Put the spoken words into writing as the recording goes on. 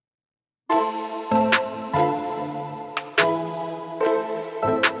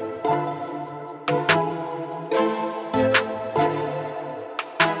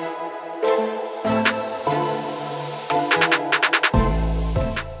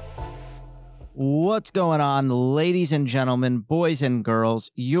What's going on, ladies and gentlemen, boys and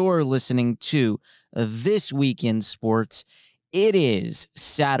girls? You're listening to This Week in Sports. It is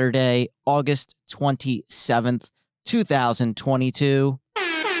Saturday, August 27th, 2022.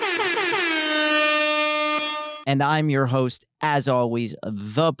 And I'm your host, as always,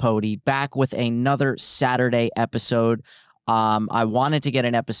 the Pody, back with another Saturday episode. I wanted to get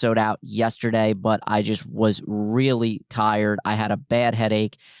an episode out yesterday, but I just was really tired. I had a bad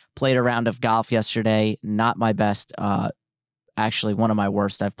headache. Played a round of golf yesterday. Not my best. Actually, one of my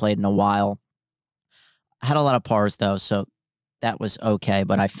worst I've played in a while. I had a lot of pars, though, so that was okay,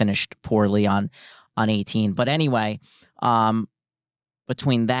 but I finished poorly on 18. But anyway,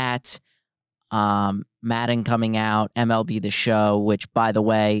 between that, Madden coming out, MLB The Show, which, by the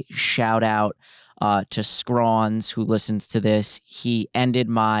way, shout out to Scrawns, who listens to this. He ended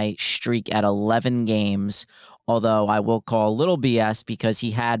my streak at 11 games, although I will call a little BS because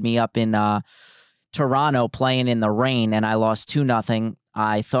he had me up in Toronto playing in the rain, and I lost 2-0.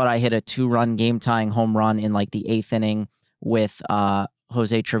 I thought I hit a 2-run game-tying home run in like the 8th inning with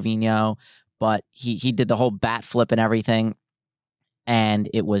Jose Trevino, but he did the whole bat flip and everything, and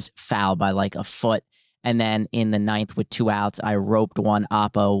it was foul by like a foot. And then in the 9th with 2 outs, I roped one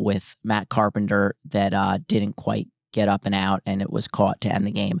oppo with Matt Carpenter that didn't quite get up and out, and it was caught to end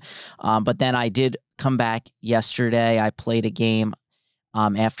the game. But then I did come back yesterday. I played a game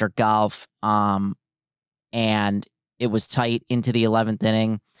after golf, and it was tight into the 11th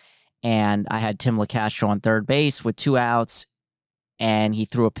inning, and I had Tim LeCastro on third base with 2 outs, and he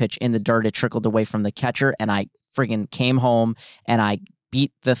threw a pitch in the dirt. It trickled away from the catcher, and I friggin' came home, and I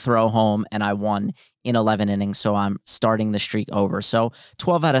beat the throw home, and I won in 11 innings, so I'm starting the streak over. So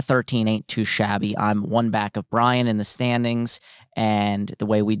 12 out of 13 ain't too shabby. I'm one back of Brian in the standings, and the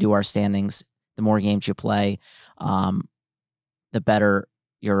way we do our standings, the more games you play, the better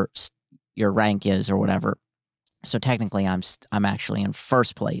your rank is or whatever. So technically, I'm actually in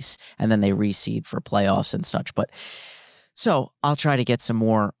first place, and then they reseed for playoffs and such. But so I'll try to get some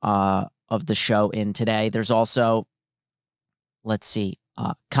more of the show in today. There's also, let's see,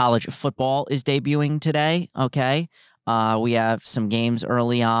 college football is debuting today. Okay. We have some games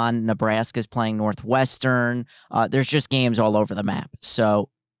early on. Nebraska's playing Northwestern. There's just games all over the map. So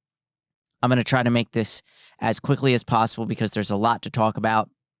I'm going to try to make this as quickly as possible because there's a lot to talk about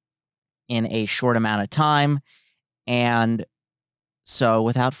in a short amount of time. And so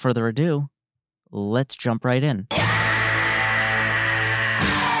without further ado, let's jump right in.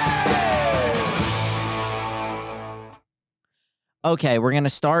 Okay, we're going to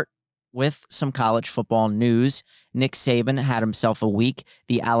start with some college football news. Nick Saban had himself a week.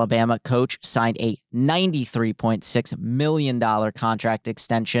 The Alabama coach signed a $93.6 million contract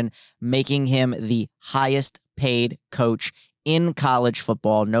extension, making him the highest paid coach in college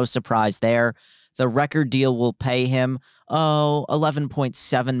football. No surprise there. The record deal will pay him,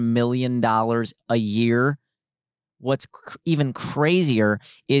 $11.7 million a year. What's even crazier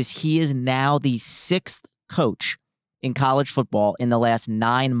is he is now the 6th coach in college football in the last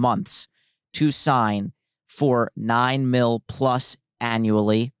 9 months to sign for $9 million plus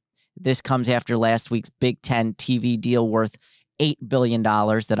annually. This comes after last week's Big Ten TV deal worth $8 billion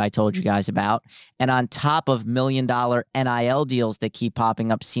that I told you guys about. And on top of $1 million NIL deals that keep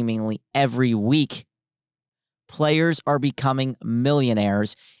popping up seemingly every week, players are becoming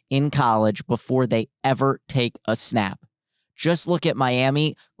millionaires in college before they ever take a snap. Just look at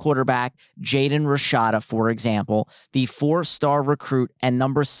Miami quarterback Jaden Rashada, for example, the 4-star recruit and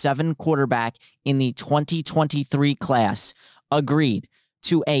number 7 quarterback in the 2023 class, agreed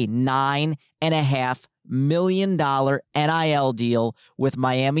to a $9.5 million NIL deal with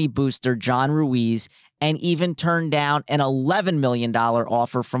Miami booster John Ruiz, and even turned down an $11 million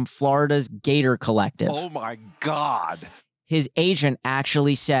offer from Florida's Gator Collective. Oh, my God. His agent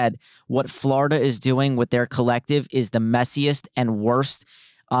actually said what Florida is doing with their collective is the messiest and worst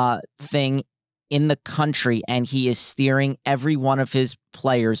thing in the country, and he is steering every one of his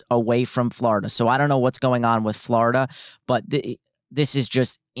players away from Florida. So I don't know what's going on with Florida, but this is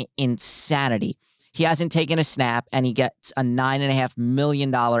just insanity. He hasn't taken a snap, and he gets a $9.5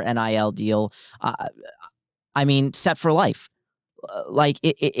 million NIL deal. I mean, set for life.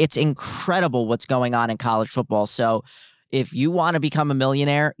 It's incredible what's going on in college football. So if you want to become a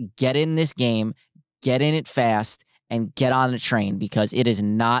millionaire, get in this game, get in it fast, and get on the train because it is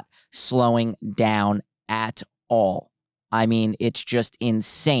not slowing down at all. I mean, it's just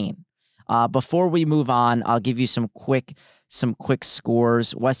insane. Before we move on, I'll give you some quick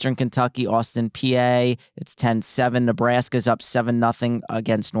scores. Western Kentucky, Austin, PA, it's 10-7. Nebraska's up 7-0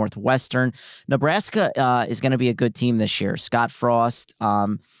 against Northwestern. Nebraska is going to be a good team this year. Scott Frost,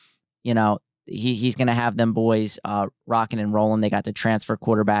 he's going to have them boys rocking and rolling. They got the transfer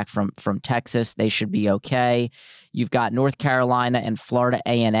quarterback from Texas. They should be okay. You've got North Carolina and Florida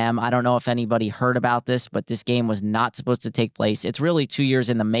A&M. I don't know if anybody heard about this, but this game was not supposed to take place. It's really 2 years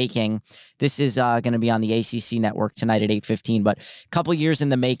in the making. This is going to be on the ACC network tonight at 8:15, but a couple years in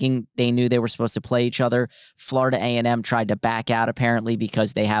the making. They knew they were supposed to play each other. Florida A&M tried to back out apparently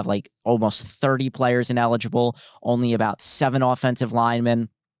because they have like almost 30 players ineligible, only about 7 offensive linemen.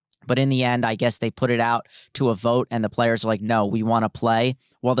 But in the end, I guess they put it out to a vote and the players are like, no, we want to play.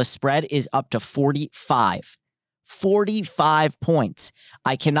 Well, the spread is up to 45. 45 points.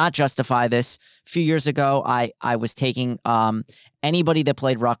 I cannot justify this. A few years ago, I was taking anybody that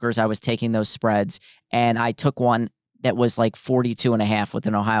played Rutgers, I was taking those spreads, and I took one that was like 42.5 with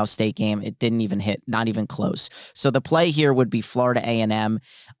an Ohio State game. It didn't even hit, not even close. So the play here would be Florida A&M.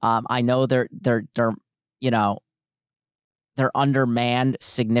 I know they're they're undermanned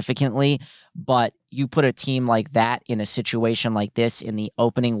significantly, but you put a team like that in a situation like this in the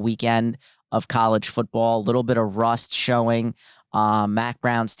opening weekend of college football, a little bit of rust showing. Mac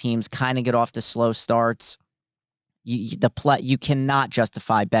Brown's teams kind of get off to slow starts. You cannot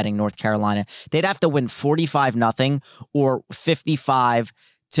justify betting North Carolina. They'd have to win 45-0 or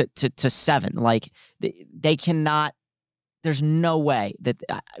 55-7. Like they cannot. There's no way that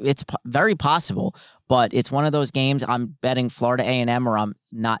it's very possible, but it's one of those games I'm betting Florida A&M or I'm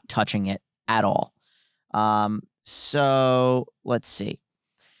not touching it at all. So let's see.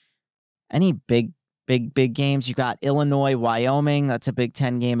 Any big games? You got Illinois, Wyoming. That's a Big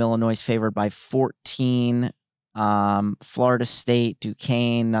Ten game. Illinois is favored by 14. Florida State,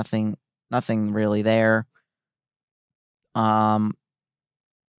 Duquesne. Nothing really there.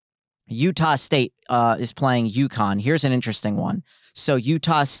 Utah State is playing UConn. Here's an interesting one. So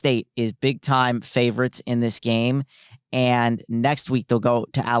Utah State is big-time favorites in this game, and next week they'll go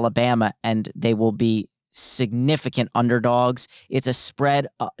to Alabama, and they will be significant underdogs. It's a spread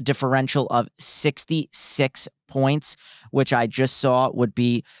differential of 66 points, which I just saw would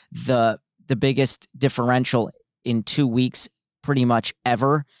be the biggest differential in 2 weeks pretty much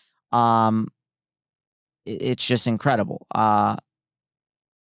ever. It's just incredible.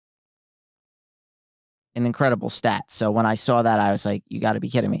 An incredible stat. So when I saw that, I was like, you got to be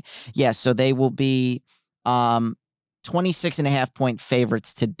kidding me. Yeah, so they will be 26.5 point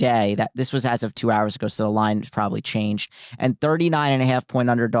favorites today. This was as of 2 hours ago, so the line probably changed. And 39.5 point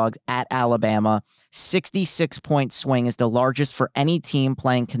underdogs at Alabama. 66 point swing is the largest for any team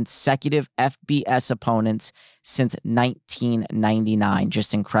playing consecutive FBS opponents since 1999.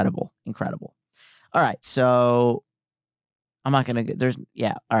 Just incredible. Incredible. All right, so I'm not going to,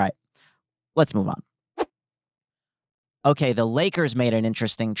 all right. Let's move on. Okay, the Lakers made an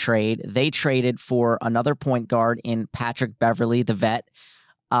interesting trade. They traded for another point guard in Patrick Beverley, the vet.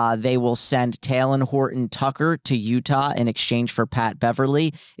 They will send Talen Horton-Tucker to Utah in exchange for Pat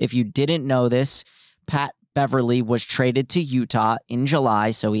Beverley. If you didn't know this, Pat Beverley was traded to Utah in July,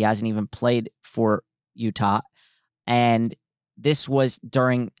 so he hasn't even played for Utah. And this was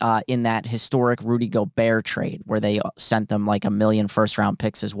during in that historic Rudy Gobert trade where they sent them like 1 million first-round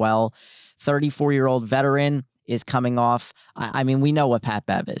picks as well. 34-year-old veteran is coming off. I mean, we know what Pat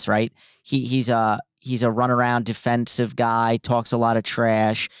Bev is, right? He's a runaround defensive guy, talks a lot of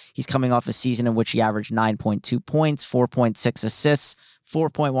trash. He's coming off a season in which he averaged 9.2 points, 4.6 assists,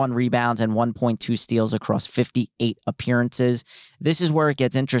 4.1 rebounds, and 1.2 steals across 58 appearances. This is where it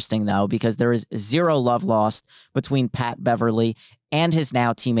gets interesting, though, because there is zero love lost between Pat Beverley and his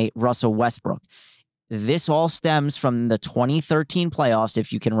now teammate Russell Westbrook. This all stems from the 2013 playoffs,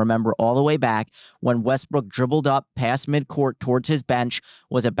 if you can remember all the way back, when Westbrook dribbled up past midcourt towards his bench,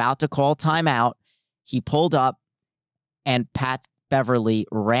 was about to call timeout. He pulled up, and Pat Beverley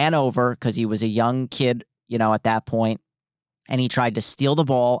ran over because he was a young kid, at that point, and he tried to steal the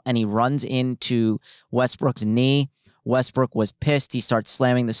ball, and he runs into Westbrook's knee. Westbrook was pissed. He starts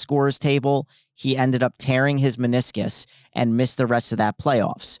slamming the scorer's table. He ended up tearing his meniscus and missed the rest of that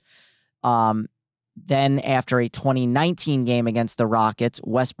playoffs. Then after a 2019 game against the Rockets,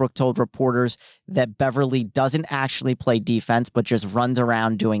 Westbrook told reporters that Beverley doesn't actually play defense, but just runs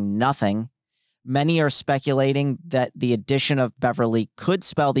around doing nothing. Many are speculating that the addition of Beverley could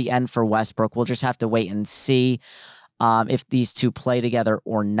spell the end for Westbrook. We'll just have to wait and see if these two play together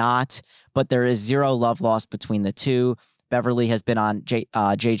or not. But there is zero love lost between the two. Beverley has been on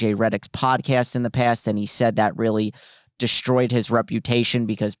JJ Redick's podcast in the past, and he said that really destroyed his reputation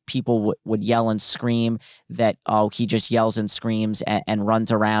because people would yell and scream that, he just yells and screams and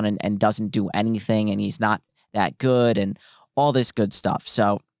runs around and doesn't do anything, and he's not that good and all this good stuff.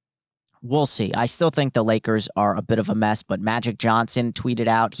 So We'll see. I still think the Lakers are a bit of a mess, but Magic Johnson tweeted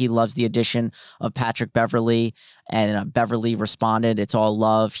out he loves the addition of Patrick Beverley, and Beverley responded, "It's all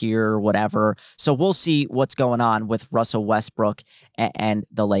love here, whatever." So we'll see what's going on with Russell Westbrook and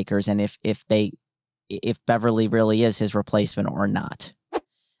the Lakers, and if Beverley really is his replacement or not.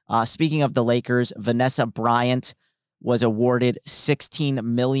 Speaking of the Lakers, Vanessa Bryant was awarded $16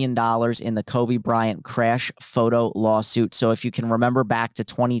 million in the Kobe Bryant crash photo lawsuit. So if you can remember back to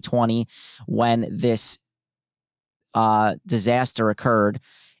 2020 when this disaster occurred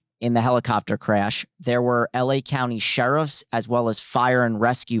in the helicopter crash, there were LA County sheriffs as well as fire and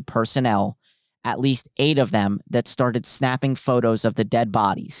rescue personnel, at least 8 of them, that started snapping photos of the dead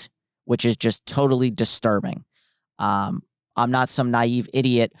bodies, which is just totally disturbing. I'm not some naive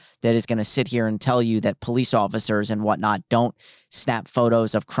idiot that is going to sit here and tell you that police officers and whatnot don't snap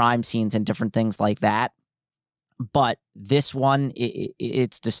photos of crime scenes and different things like that. But this one,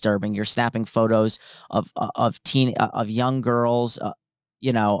 it's disturbing. You're snapping photos of young girls,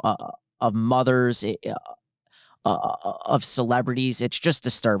 of mothers, of celebrities. It's just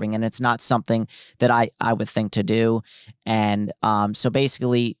disturbing, and it's not something that I would think to do. And so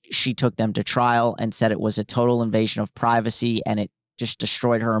basically, she took them to trial and said it was a total invasion of privacy, and it just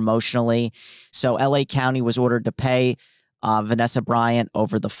destroyed her emotionally. So LA County was ordered to pay Vanessa Bryant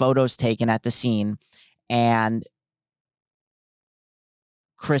over the photos taken at the scene, and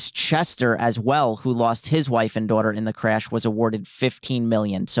Chris Chester as well, who lost his wife and daughter in the crash, was awarded $15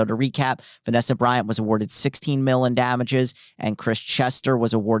 million. So to recap, Vanessa Bryant was awarded $16 million in damages, and Chris Chester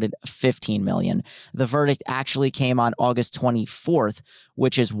was awarded $15 million. The verdict actually came on August 24th,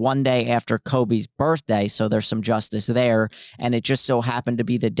 which is one day after Kobe's birthday, so there's some justice there. And it just so happened to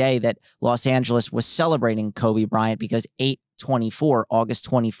be the day that Los Angeles was celebrating Kobe Bryant, because August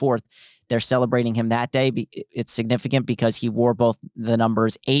 24th, they're celebrating him that day. It's significant because he wore both the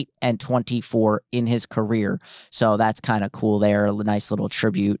numbers 8 and 24 in his career. So that's kind of cool there. A nice little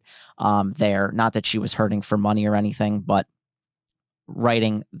tribute there. Not that she was hurting for money or anything, but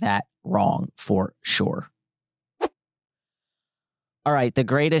righting that wrong for sure. All right. The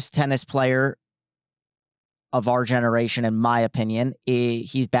greatest tennis player of our generation, in my opinion,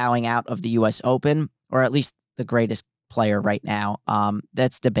 he's bowing out of the U.S. Open, or at least the greatest player right now.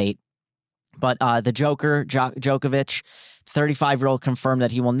 That's debate. But the Joker, Djokovic, 35-year-old, confirmed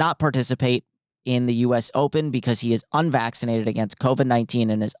that he will not participate in the U.S. Open because he is unvaccinated against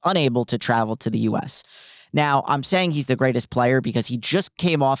COVID-19 and is unable to travel to the U.S. Now, I'm saying he's the greatest player because he just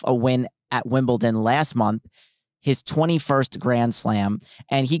came off a win at Wimbledon last month, his 21st Grand Slam,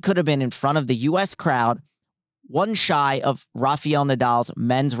 and he could have been in front of the U.S. crowd, one shy of Rafael Nadal's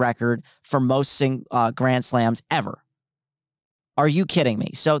men's record for most Grand Slams ever. Are you kidding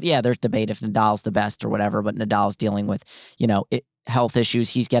me? So, yeah, there's debate if Nadal's the best or whatever, but Nadal's dealing with, health issues.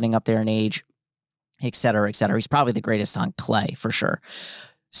 He's getting up there in age, et cetera, et cetera. He's probably the greatest on clay for sure.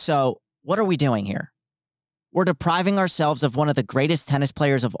 So what are we doing here? We're depriving ourselves of one of the greatest tennis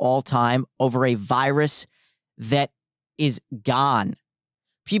players of all time over a virus that is gone.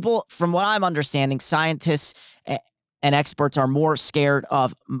 People, from what I'm understanding, scientists and experts are more scared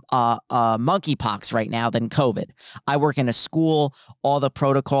of monkeypox right now than COVID. I work in a school. All the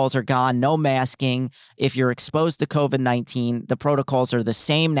protocols are gone. No masking. If you're exposed to COVID-19, the protocols are the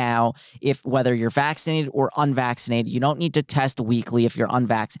same now. Whether you're vaccinated or unvaccinated, you don't need to test weekly if you're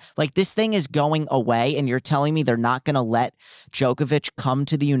unvaccinated. Like, this thing is going away, and you're telling me they're not going to let Djokovic come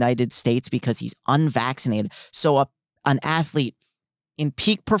to the United States because he's unvaccinated. So an athlete in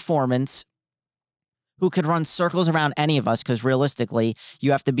peak performance who could run circles around any of us, because realistically, you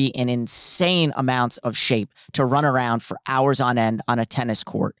have to be in insane amounts of shape to run around for hours on end on a tennis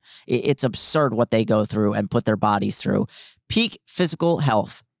court. It's absurd what they go through and put their bodies through. Peak physical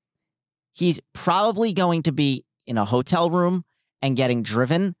health. He's probably going to be in a hotel room and getting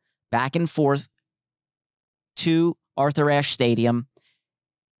driven back and forth to Arthur Ashe Stadium,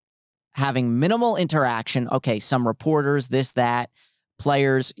 having minimal interaction. Okay, some reporters, this, that,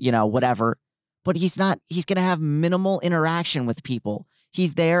 players, whatever. But he's not. He's going to have minimal interaction with people.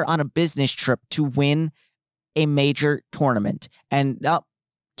 He's there on a business trip to win a major tournament, and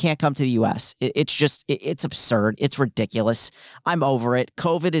can't come to the U.S. It's absurd. It's ridiculous. I'm over it.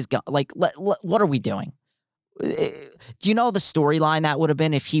 COVID is gone. Like, what are we doing? Do you know the storyline that would have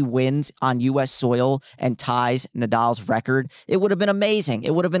been if he wins on U.S. soil and ties Nadal's record? It would have been amazing.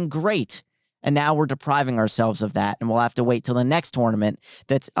 It would have been great. And now we're depriving ourselves of that, and we'll have to wait till the next tournament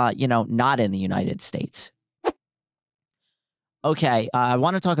that's, not in the United States. Okay, I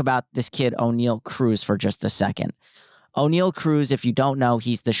want to talk about this kid, Oneil Cruz, for just a second. Oneil Cruz, if you don't know,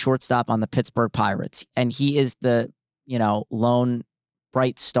 he's the shortstop on the Pittsburgh Pirates, and he is the, lone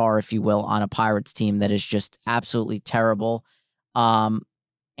bright star, if you will, on a Pirates team that is just absolutely terrible.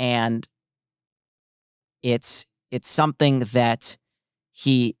 And it's something that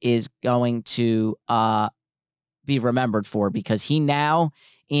he is going to be remembered for, because he now,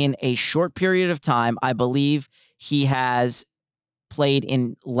 in a short period of time, I believe he has played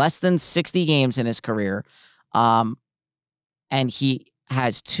in less than 60 games in his career. And he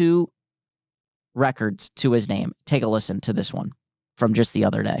has 2 records to his name. Take a listen to this one from just the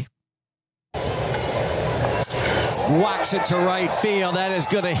other day. Whacks it to right field. That is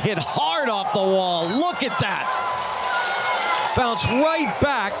going to hit hard off the wall. Look at that. Bounce right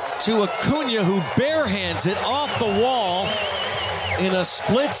back to Acuna, who barehands it off the wall in a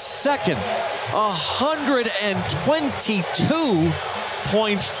split second.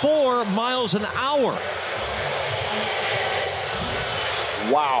 122.4 miles an hour.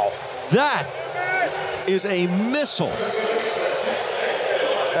 Wow. That is a missile.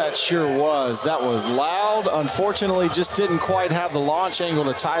 That sure was. That was loud. Unfortunately, just didn't quite have the launch angle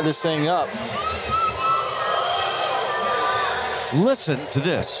to tie this thing up. Listen to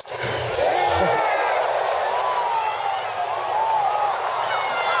this.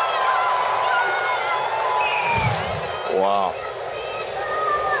 Wow.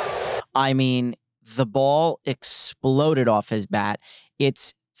 I mean, the ball exploded off his bat.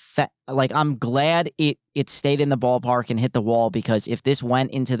 It's like, I'm glad it stayed in the ballpark and hit the wall, because if this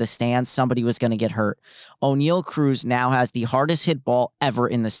went into the stands, somebody was going to get hurt. Oneil Cruz now has the hardest hit ball ever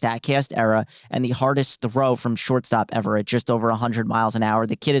in the StatCast era and the hardest throw from shortstop ever at just over 100 miles an hour.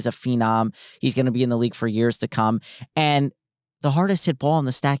 The kid is a phenom. He's going to be in the league for years to come. And the hardest hit ball in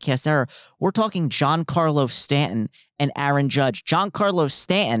the StatCast era, we're talking Giancarlo Stanton and Aaron Judge. Giancarlo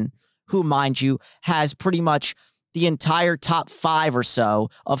Stanton, who, mind you, has pretty much the entire top 5 or so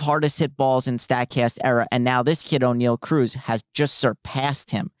of hardest hit balls in StatCast era. And now this kid, Oneil Cruz, has just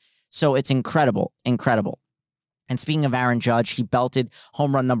surpassed him. So it's incredible, incredible. And speaking of Aaron Judge, he belted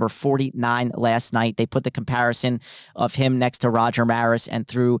home run number 49 last night. They put the comparison of him next to Roger Maris, and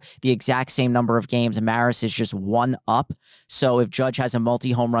through the exact same number of games, Maris is just 1 up. So if Judge has a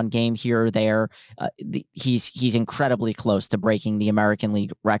multi-home run game here or there, he's incredibly close to breaking the American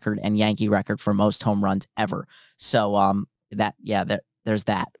League record and Yankee record for most home runs ever. So there's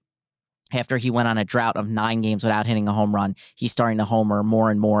that. After he went on a drought of 9 games without hitting a home run, he's starting to homer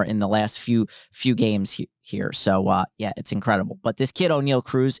more and more in the last few games here. So, it's incredible. But this kid, Oneil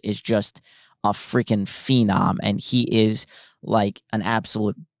Cruz, is just a freaking phenom, and he is like an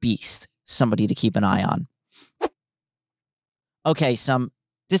absolute beast. Somebody to keep an eye on. Okay, some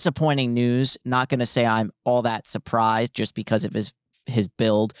disappointing news. Not going to say I'm all that surprised just because of his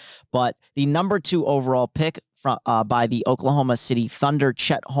build, but the number 2 overall pick by the Oklahoma City Thunder,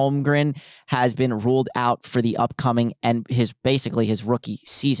 Chet Holmgren, has been ruled out for the upcoming and his rookie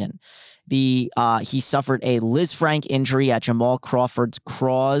season. He suffered a Lisfranc injury at Jamal Crawford's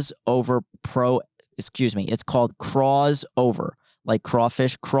crossover it's called crossover, like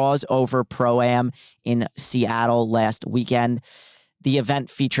crawfish, crossover pro-am in Seattle last weekend. The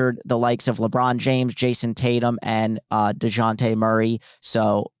event featured the likes of LeBron James, Jason Tatum, and DeJounte Murray.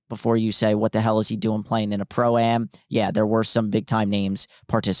 So before you say, what the hell is he doing playing in a pro-am? Yeah, there were some big-time names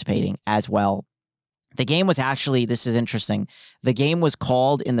participating as well. The game was actually, this is interesting, the game was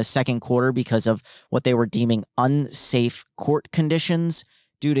called in the second quarter because of what they were deeming unsafe court conditions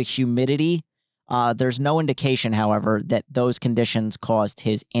due to humidity. There's no indication, however, that those conditions caused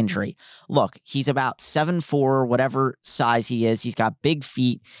his injury. Look, he's about 7'4", whatever size he is. He's got big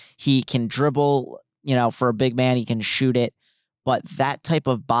feet. He can dribble, for a big man, he can shoot it. But that type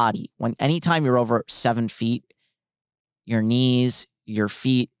of body, anytime you're over 7 feet, your knees, your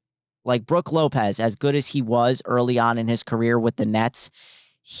feet, like Brook Lopez, as good as he was early on in his career with the Nets,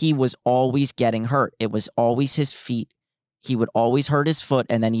 he was always getting hurt. It was always his feet. He would always hurt his foot,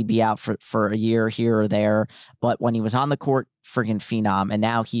 and then he'd be out for a year here or there. But when he was on the court, friggin' phenom. And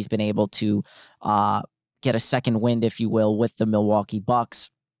now he's been able to get a second wind, if you will, with the Milwaukee Bucks.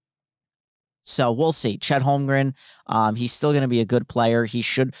 So we'll see. Chet Holmgren, he's still going to be a good player. He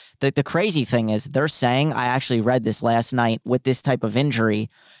should. The crazy thing is they're saying, I actually read this last night, with this type of injury,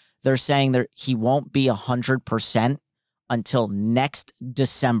 they're saying that he won't be 100% until next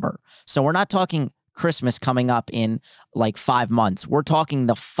December. So we're not talking Christmas coming up in like 5 months. We're talking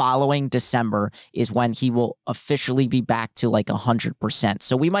the following December is when he will officially be back to like 100%.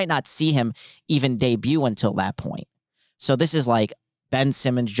 So we might not see him even debut until that point. So this is like Ben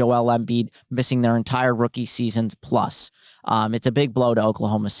Simmons, Joel Embiid missing their entire rookie seasons plus. It's a big blow to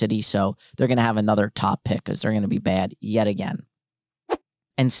Oklahoma City, so they're going to have another top pick because they're going to be bad yet again.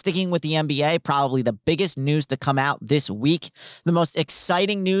 And sticking with the NBA, probably the biggest news to come out this week, the most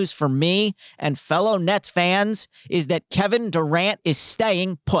exciting news for me and fellow Nets fans is that Kevin Durant is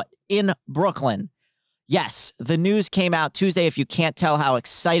staying put in Brooklyn. Yes, the news came out Tuesday. If you can't tell how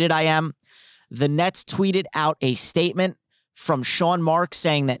excited I am, the Nets tweeted out a statement from Sean Marks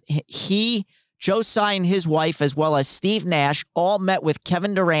saying that he, Joe Tsai and his wife, as well as Steve Nash, all met with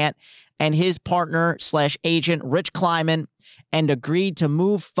Kevin Durant and his partner/agent, Rich Kleiman, and agreed to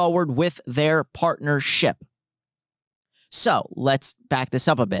move forward with their partnership. So let's back this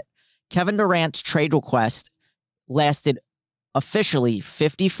up a bit. Kevin Durant's trade request lasted officially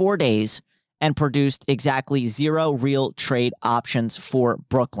 54 days and produced exactly 0 real trade options for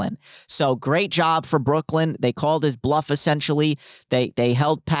Brooklyn. So great job for Brooklyn. They called his bluff, essentially. They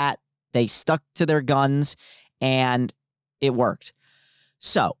held pat. They stuck to their guns, and it worked.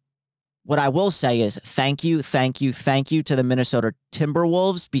 So what I will say is thank you to the Minnesota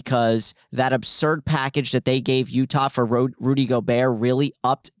Timberwolves, because that absurd package that they gave Utah for Rudy Gobert really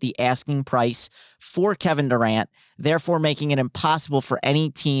upped the asking price for Kevin Durant, therefore making it impossible for any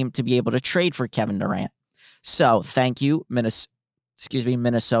team to be able to trade for Kevin Durant. So thank you,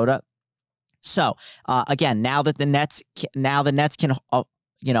 Minnesota. So again, now the Nets can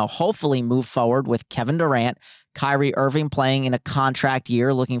hopefully move forward with Kevin Durant, Kyrie Irving playing in a contract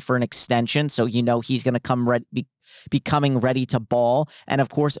year, looking for an extension. So, he's going to becoming ready to ball. And of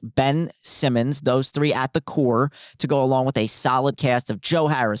course, Ben Simmons, those three at the core to go along with a solid cast of Joe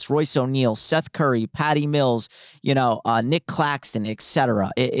Harris, Royce O'Neal, Seth Curry, Patty Mills, Nick Claxton,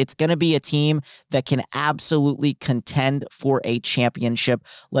 etc. It's going to be a team that can absolutely contend for a championship.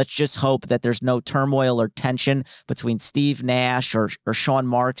 Let's just hope that there's no turmoil or tension between Steve Nash or Sean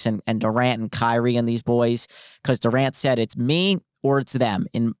Marks and Durant and Kyrie and these boys, because Durant said it's me or it's them,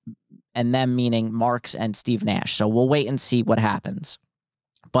 and them meaning Marks and Steve Nash. So we'll wait and see what happens.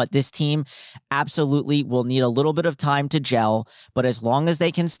 But this team absolutely will need a little bit of time to gel. But as long as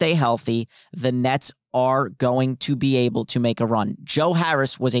they can stay healthy, the Nets are going to be able to make a run. Joe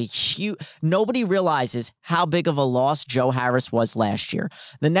Harris was a huge... Nobody realizes how big of a loss Joe Harris was last year.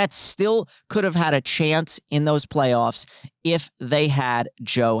 The Nets still could have had a chance in those playoffs if they had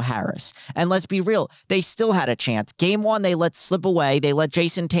Joe Harris. And let's be real, they still had a chance. Game 1, they let slip away. They let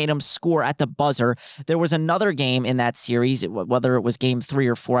Jason Tatum score at the buzzer. There was another game in that series, whether it was game 3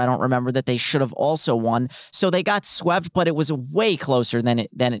 or 4, I don't remember, that they should have also won. So they got swept, but it was way closer than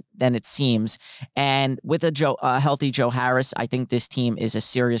it seems. And with a healthy Joe Harris, I think this team is a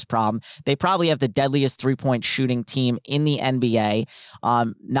serious problem. They probably have the deadliest three-point shooting team in the NBA,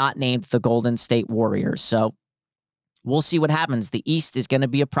 not named the Golden State Warriors. So we'll see what happens. The East is going to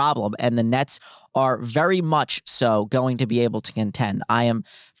be a problem, and the Nets are very much so going to be able to contend. I am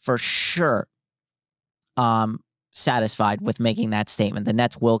for sure satisfied with making that statement. The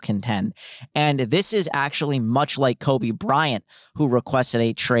Nets will contend. And this is actually much like Kobe Bryant, who requested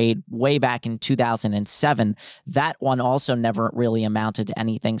a trade way back in 2007. That one also never really amounted to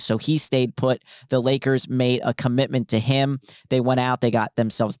anything. So he stayed put. The Lakers made a commitment to him. They went out, they got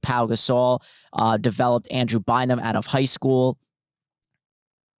themselves Pau Gasol, developed Andrew Bynum out of high school.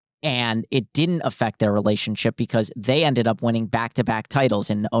 And it didn't affect their relationship because they ended up winning back-to-back titles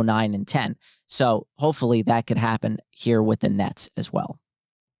in 09 and 10. So hopefully that could happen here with the Nets as well.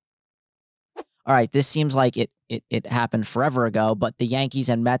 All right, this seems like it happened forever ago, but the Yankees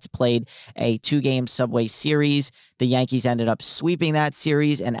and Mets played a 2-game Subway Series. The Yankees ended up sweeping that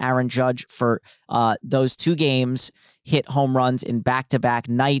series, and Aaron Judge for those 2 games hit home runs in back-to-back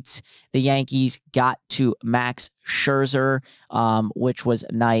nights. The Yankees got to Max Scherzer, which was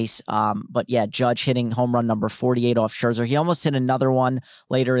nice. But yeah, Judge hitting home run number 48 off Scherzer. He almost hit another one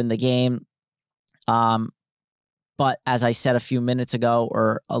later in the game. But as I said a few minutes ago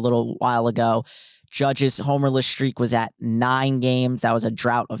or a little while ago, Judge's homerless streak was at 9 games. That was a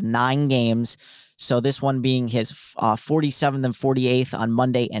drought of 9 games. So this one being his 47th and 48th on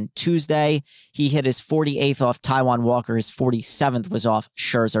Monday and Tuesday. He hit his 48th off Taijuan Walker. His 47th was off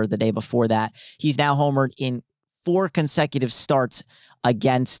Scherzer the day before that. He's now homered in 4 consecutive starts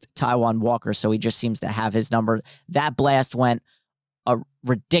against Taijuan Walker. So he just seems to have his number. That blast went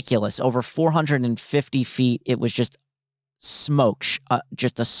ridiculous, over 450 feet. It was just smoke,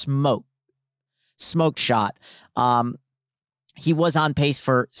 just a smoke shot. He was on pace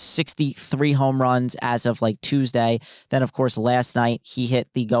for 63 home runs as of Tuesday. Then, of course, last night he hit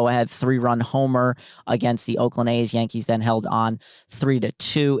the go-ahead 3-run homer against the Oakland A's. Yankees then held on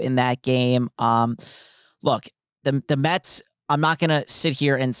 3-2 in that game. Look, the Mets, I'm not going to sit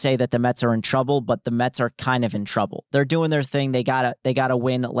here and say that the Mets are in trouble, but the Mets are kind of in trouble. They're doing their thing. They got a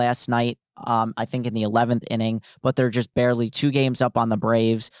win last night I think in the 11th inning, but they're just barely 2 games up on the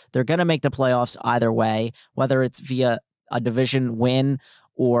Braves. They're going to make the playoffs either way, whether it's via a division win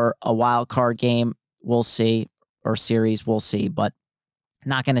or a wild card game, we'll see, or series, we'll see, but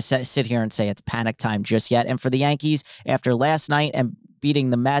not going to sit here and say it's panic time just yet. And for the Yankees, after last night and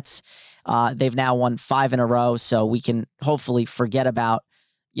beating the Mets, they've now won 5 in a row, so we can hopefully forget about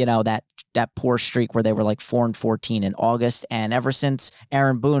that poor streak where they were like 4-14 in August. And ever since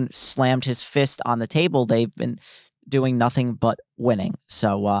Aaron Boone slammed his fist on the table, they've been doing nothing but winning.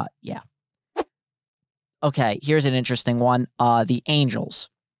 So, yeah. Okay, here's an interesting one. The Angels.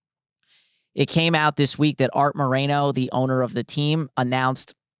 It came out this week that Art Moreno, the owner of the team,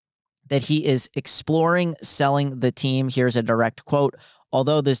 announced that he is exploring selling the team. Here's a direct quote.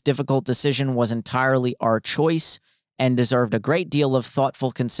 "Although this difficult decision was entirely our choice and deserved a great deal of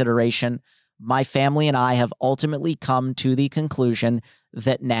thoughtful consideration, my family and I have ultimately come to the conclusion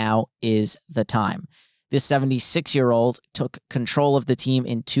that now is the time." This 76-year-old took control of the team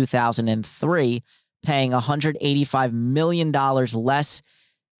in 2003, paying $185 million less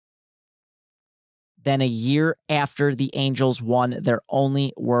than a year after the Angels won their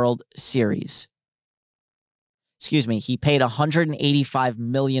only World Series. Excuse me, he paid $185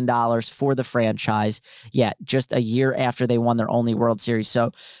 million for the franchise. Yeah, just a year after they won their only World Series.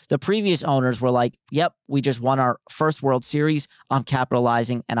 So the previous owners were like, yep, we just won our first World Series. I'm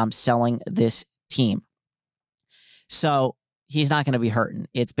capitalizing and I'm selling this team. So he's not going to be hurting.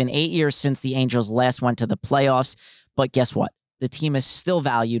 It's been 8 years since the Angels last went to the playoffs. But guess what? The team is still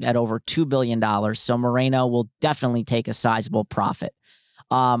valued at over $2 billion. So Moreno will definitely take a sizable profit.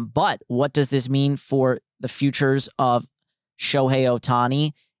 But what does this mean for the futures of Shohei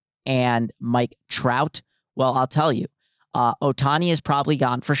Ohtani and Mike Trout? Well, I'll tell you, Ohtani is probably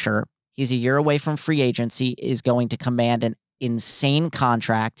gone for sure. He's a year away from free agency, is going to command an insane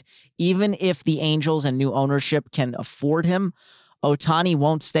contract. Even if the Angels and new ownership can afford him, Ohtani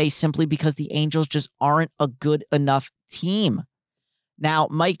won't stay simply because the Angels just aren't a good enough team. Now,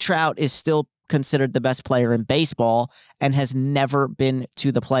 Mike Trout is still considered the best player in baseball and has never been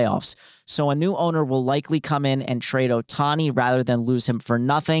to the playoffs. So a new owner will likely come in and trade Ohtani rather than lose him for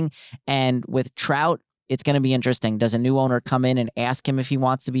nothing. And with Trout, it's going to be interesting. Does a new owner come in and ask him if he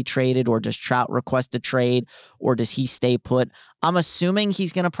wants to be traded, or does Trout request a trade, or does he stay put? I'm assuming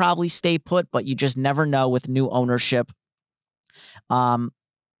he's going to probably stay put, but you just never know with new ownership. And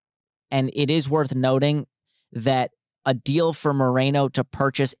it is worth noting that a deal for Moreno to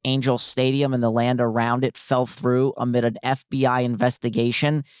purchase Angel Stadium and the land around it fell through amid an FBI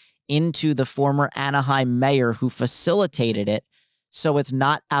investigation into the former Anaheim mayor who facilitated it. So it's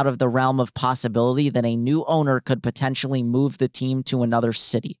not out of the realm of possibility that a new owner could potentially move the team to another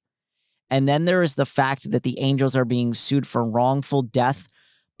city. And then there is the fact that the Angels are being sued for wrongful death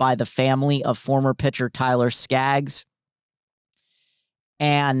by the family of former pitcher Tyler Skaggs.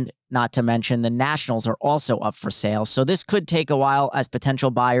 And not to mention the Nationals are also up for sale. So this could take a while as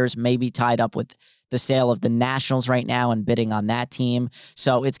potential buyers may be tied up with the sale of the Nationals right now and bidding on that team.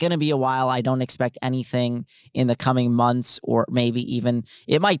 So it's going to be a while. I don't expect anything in the coming months, or maybe even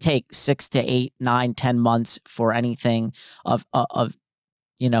it might take 6 to 8, 9, 10 months for anything of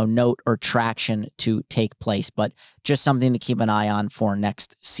note or traction to take place. But just something to keep an eye on for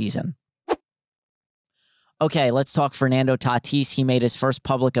next season. Okay, let's talk Fernando Tatis. He made his first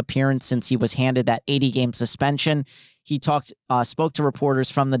public appearance since he was handed that 80-game suspension. He spoke to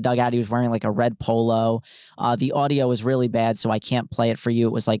reporters from the dugout. He was wearing like a red polo. The audio is really bad, so I can't play it for you.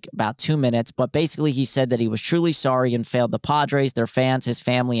 It was like about 2 minutes, but basically he said that he was truly sorry and failed the Padres, their fans, his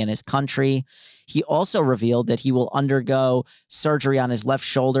family, and his country. He also revealed that he will undergo surgery on his left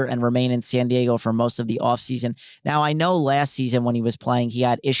shoulder and remain in San Diego for most of the offseason. Now, I know last season when he was playing, he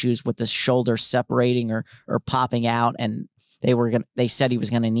had issues with the shoulder separating or popping out, and they said he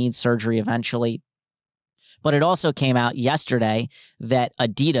was going to need surgery eventually. But it also came out yesterday that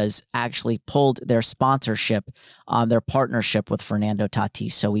Adidas actually pulled their sponsorship, their partnership with Fernando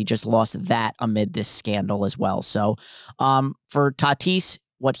Tatis. So he just lost that amid this scandal as well. So for Tatis,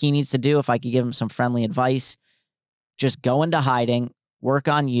 what he needs to do, if I could give him some friendly advice, just go into hiding, work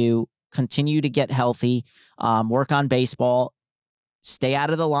on you, continue to get healthy, work on baseball, stay out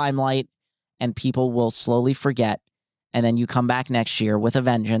of the limelight, and people will slowly forget. And then you come back next year with a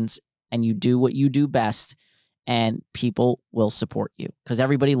vengeance and you do what you do best. And people will support you because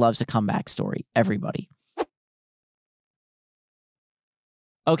everybody loves a comeback story. Everybody.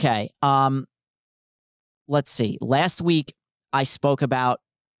 Okay. Let's see. Last week, I spoke about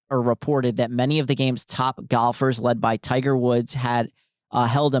or reported that many of the game's top golfers, led by Tiger Woods, had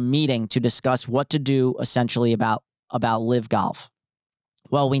held a meeting to discuss what to do essentially about LIV Golf.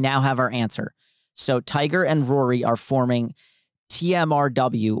 Well, we now have our answer. So Tiger and Rory are forming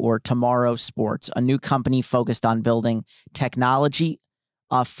TMRW, or Tomorrow Sports, a new company focused on building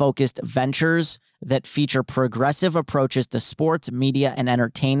technology-focused ventures that feature progressive approaches to sports, media, and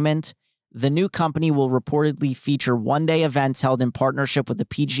entertainment. The new company will reportedly feature one-day events held in partnership with the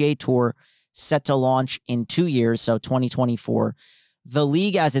PGA Tour, set to launch in 2 years, so 2024. The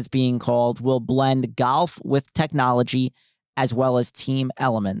league, as it's being called, will blend golf with technology as well as team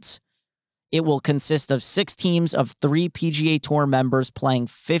elements. It will consist of 6 teams of 3 PGA Tour members playing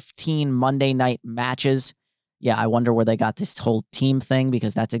 15 Monday night matches. Yeah, I wonder where they got this whole team thing,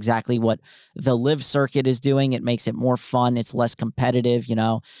 because that's exactly what the LIV circuit is doing. It makes it more fun. It's less competitive, you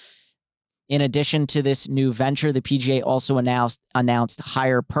know. In addition to this new venture, the PGA also announced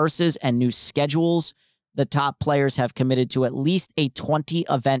higher purses and new schedules. The top players have committed to at least a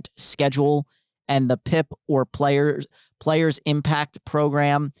 20-event schedule, and the PIP, or Players Impact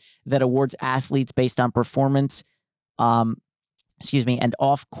Program, that awards athletes based on performance, and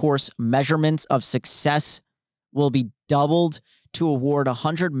off-course measurements of success, will be doubled to award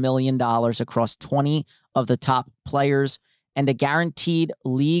 $100 million across 20 of the top players, and a guaranteed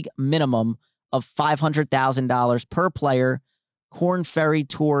league minimum of $500,000 per player. Korn Ferry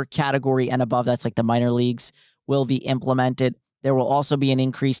Tour category and above, that's like the minor leagues, will be implemented. There will also be an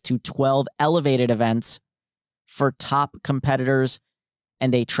increase to 12 elevated events for top competitors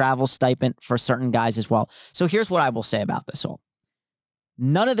and a travel stipend for certain guys as well. So here's what I will say about this all.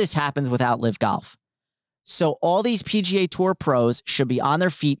 None of this happens without LIV Golf. So all these PGA Tour pros should be on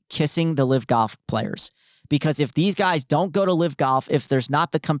their feet kissing the LIV Golf players. Because if these guys don't go to LIV Golf, if there's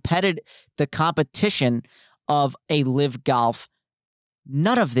not the competition of a LIV Golf,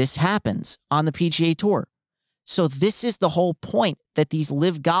 none of this happens on the PGA Tour. So this is the whole point that these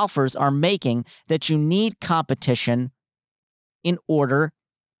LIV golfers are making, that you need competition in order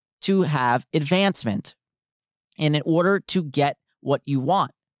to have advancement and in order to get what you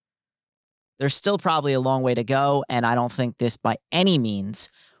want. There's still probably a long way to go, and I don't think this by any means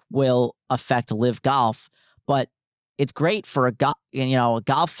will affect LIV Golf, but it's great for a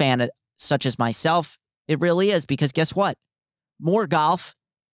golf fan such as myself. It really is, because guess what? More golf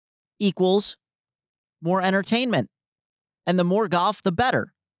equals more entertainment, and the more golf, the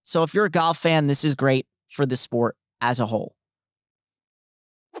better. So if you're a golf fan, this is great for the sport as a whole.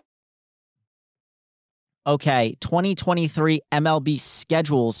 Okay, 2023 MLB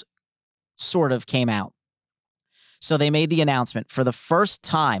schedules sort of came out. So they made the announcement. For the first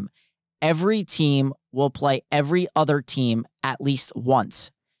time, every team will play every other team at least once.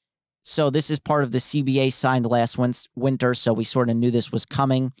 So this is part of the CBA signed last winter, so we sort of knew this was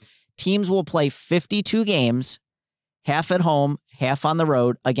coming. Teams will play 52 games, half at home, half on the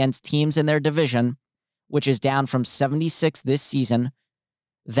road, against teams in their division, which is down from 76 this season.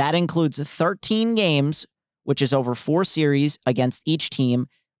 That includes 13 games, which is over 4 series against each team,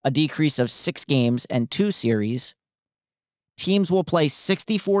 a decrease of 6 games and 2 series. Teams will play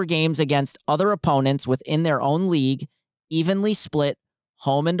 64 games against other opponents within their own league, evenly split,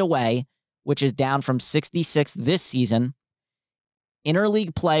 home and away, which is down from 66 this season.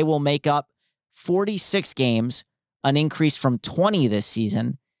 Interleague play will make up 46 games, an increase from 20 this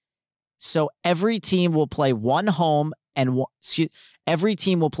season. So every team will play one home and home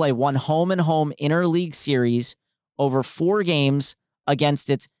interleague series over 4 games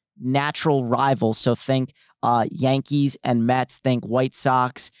against its natural rivals. So think Yankees and Mets, think White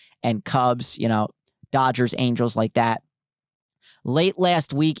Sox and Cubs, Dodgers, Angels, like that. Late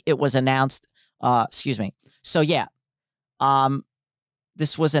last week, it was announced, So yeah,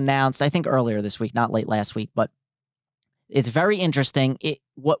 this was announced, I think earlier this week, not late last week, but it's very interesting.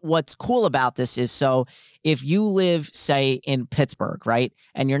 What's cool about this is, so if you live, say, in Pittsburgh, right,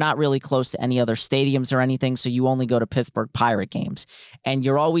 and you're not really close to any other stadiums or anything, so you only go to Pittsburgh Pirate games, and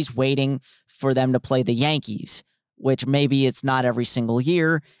you're always waiting for them to play the Yankees, which maybe it's not every single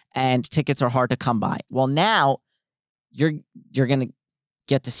year, and tickets are hard to come by. Well, now you're going to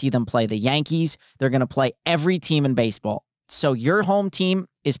get to see them play the Yankees. They're going to play every team in baseball. So your home team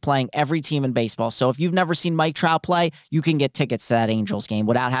is playing every team in baseball. So if you've never seen Mike Trout play, you can get tickets to that Angels game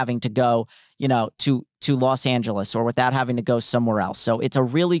without having to go, to Los Angeles, or without having to go somewhere else. So it's a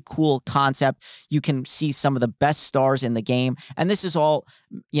really cool concept. You can see some of the best stars in the game. And this is all,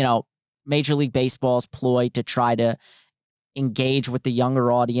 Major League Baseball's ploy to try to engage with the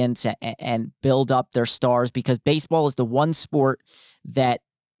younger audience and build up their stars, because baseball is the one sport that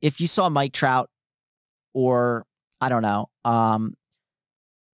if you saw Mike Trout, or I don't know,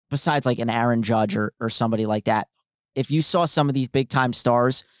 besides like an Aaron Judge or somebody like that, if you saw some of these big time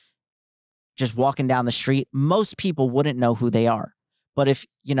stars just walking down the street, most people wouldn't know who they are. But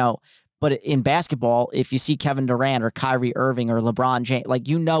but in basketball, if you see Kevin Durant or Kyrie Irving or LeBron James, like,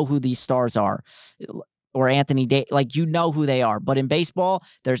 you know who these stars are, or Anthony Davis, like, you know who they are. But in baseball,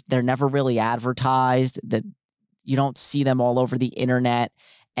 they're never really advertised. That you don't see them all over the internet,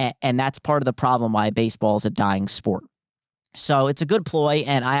 and that's part of the problem why baseball is a dying sport. So it's a good ploy,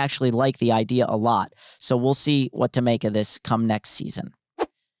 and I actually like the idea a lot. So we'll see what to make of this come next season.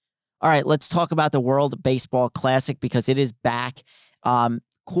 All right, let's talk about the World Baseball Classic because it is back.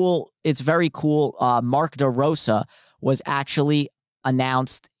 Cool. It's very cool. Mark DeRosa was actually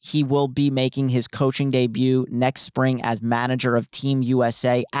announced he will be making his coaching debut next spring as manager of Team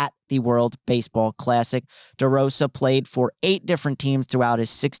USA at the World Baseball Classic. DeRosa played for 8 different teams throughout his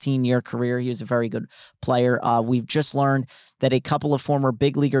 16-year career. He was a very good player. We've just learned that a couple of former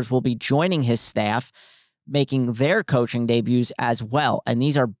big leaguers will be joining his staff, making their coaching debuts as well. And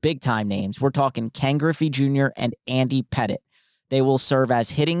these are big-time names. We're talking Ken Griffey Jr. and Andy Pettitte. They will serve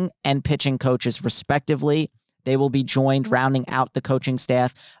as hitting and pitching coaches, respectively. They will be joined, rounding out the coaching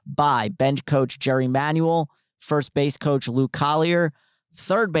staff, by bench coach Jerry Manuel, first base coach Lou Collier,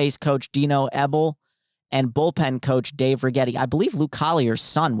 third base coach Dino Ebel, and bullpen coach Dave Righetti. I believe Lou Collier's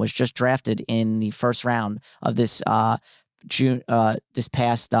son was just drafted in the first round of this this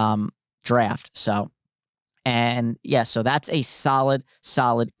past draft. So that's a solid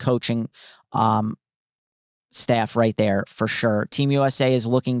coaching staff right there for sure. Team USA is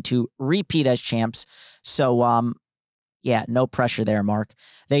looking to repeat as champs. So, no pressure there, Mark.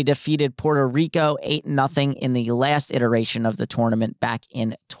 They defeated Puerto Rico 8-0 in the last iteration of the tournament back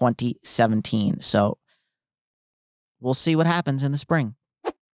in 2017. So we'll see what happens in the spring.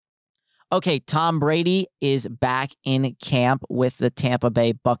 Okay, Tom Brady is back in camp with the Tampa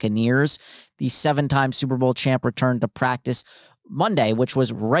Bay Buccaneers. The 7-time Super Bowl champ returned to practice Monday, which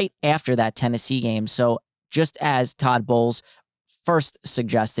was right after that Tennessee game. So just as Todd Bowles first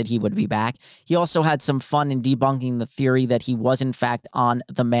suggested he would be back, he also had some fun in debunking the theory that he was in fact on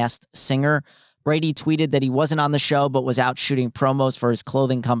The Masked Singer. Brady tweeted that he wasn't on the show, but was out shooting promos for his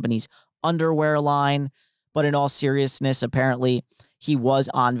clothing company's underwear line. But in all seriousness, apparently he was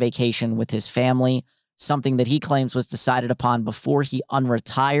on vacation with his family, something that he claims was decided upon before he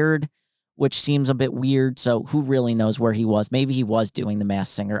unretired, which seems a bit weird. So who really knows where he was? Maybe he was doing The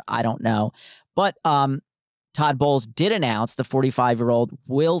Masked Singer. I don't know. But Todd Bowles did announce the 45-year-old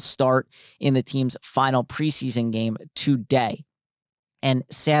will start in the team's final preseason game today. And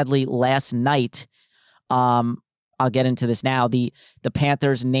sadly, last night, I'll get into this now, the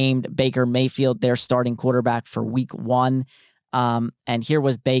Panthers named Baker Mayfield their starting quarterback for week 1. And here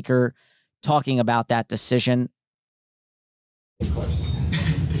was Baker talking about that decision.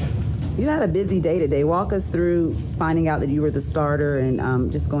 You had a busy day today. Walk us through finding out that you were the starter and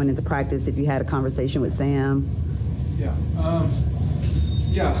just going into practice, if you had a conversation with Sam. Yeah,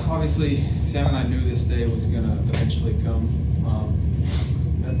 obviously Sam and I knew this day was going to eventually come,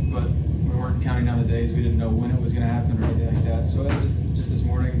 but we weren't counting down the days. We didn't know when it was going to happen or anything like that. So just this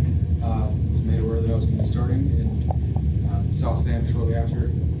morning, was made aware that I was going to be starting, and saw Sam shortly after.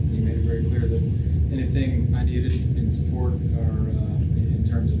 He made it very clear that anything I needed in support or in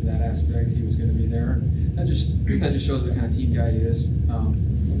terms of that aspect, he was going to be there. And that just shows what kind of team guy he is.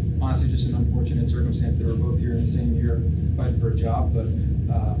 Honestly, just an unfortunate circumstance that we're both here in the same year fighting for a job, but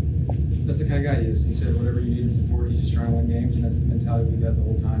that's the kind of guy he is. He said whatever you need in support, he's just trying to win games, and that's the mentality we've had the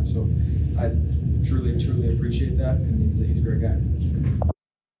whole time. So I truly appreciate that, and he's a great guy.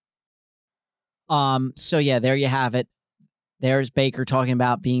 There you have it. There's Baker talking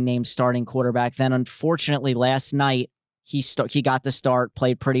about being named starting quarterback. Then, unfortunately, last night, he got the start,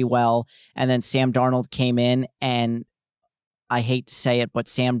 played pretty well, and then Sam Darnold came in, and I hate to say it, but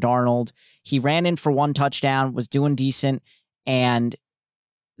Sam Darnold, he ran in for 1 touchdown, was doing decent, and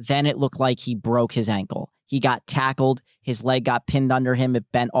then it looked like he broke his ankle. He got tackled. His leg got pinned under him.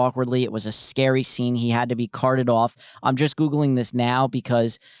 It bent awkwardly. It was a scary scene. He had to be carted off. I'm just Googling this now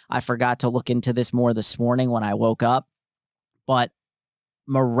because I forgot to look into this more this morning when I woke up. But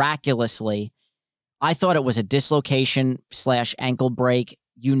miraculously, I thought it was a dislocation/ankle break.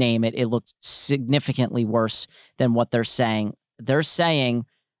 You name it. It looked significantly worse than what they're saying. They're saying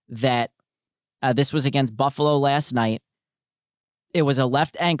that this was against Buffalo last night. It was a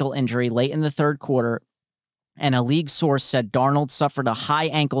left ankle injury late in the third quarter, and a league source said Darnold suffered a high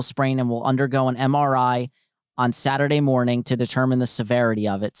ankle sprain and will undergo an MRI on Saturday morning to determine the severity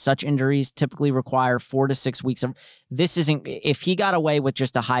of it. Such injuries typically require 4 to 6 weeks of. This isn't. If he got away with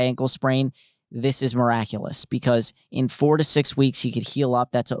just a high ankle sprain, this is miraculous because in 4 to 6 weeks he could heal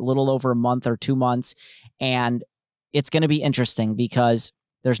up. That's a little over a month or 2 months, and it's going to be interesting because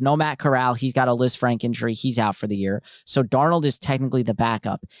There's no Matt Corral. He's got a Liz Frank injury. He's out for the year. So Darnold is technically the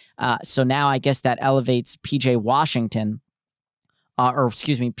backup. So now I guess that elevates PJ Washington,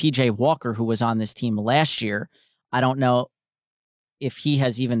 PJ Walker, who was on this team last year. I don't know if he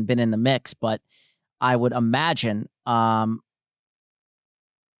has even been in the mix, but I would imagine.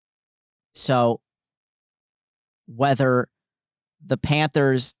 So whether the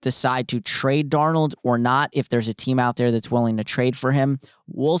Panthers decide to trade Darnold or not, if there's a team out there that's willing to trade for him,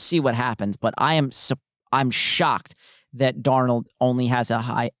 we'll see what happens. But I'm shocked that Darnold only has a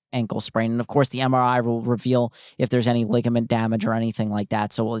high ankle sprain. And of course, the MRI will reveal if there's any ligament damage or anything like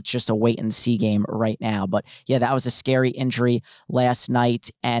that. So it's just a wait and see game right now. But yeah, that was a scary injury last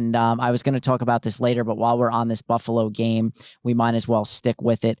night. And I was going to talk about this later, but while we're on this Buffalo game, we might as well stick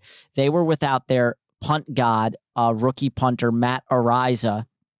with it. They were without their punt god, rookie punter Matt Araiza.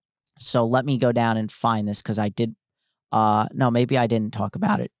 So let me go down and find this because I did. No, maybe I didn't talk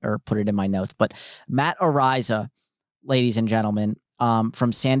about it or put it in my notes. But Matt Araiza, ladies and gentlemen,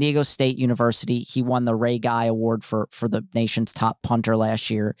 from San Diego State University, he won the Ray Guy Award for the nation's top punter last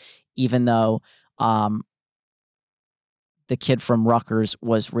year, even though the kid from Rutgers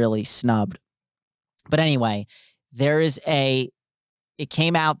was really snubbed. But anyway, it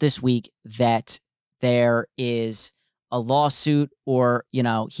came out this week that there is a lawsuit, or,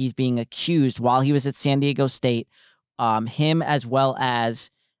 he's being accused while he was at San Diego State, him as well as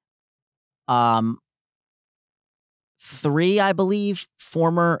 3, I believe,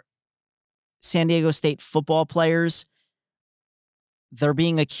 former San Diego State football players. They're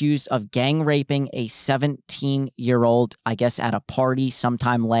being accused of gang raping a 17-year-old, I guess, at a party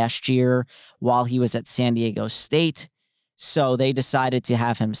sometime last year while he was at San Diego State. So they decided to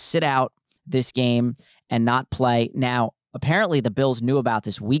have him sit out this game and not play. Now, apparently the Bills knew about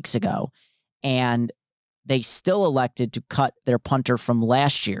this weeks ago, and they still elected to cut their punter from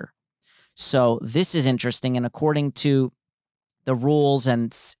last year. So this is interesting. And according to the rules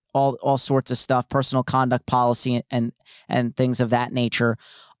and all sorts of stuff, personal conduct policy and things of that nature,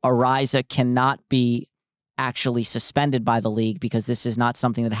 Araiza cannot be actually suspended by the league because this is not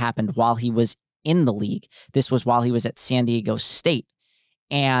something that happened while he was in the league. This was while he was at San Diego State.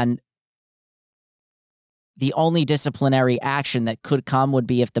 And the only disciplinary action that could come would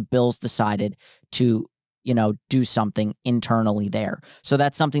be if the Bills decided to, do something internally there. So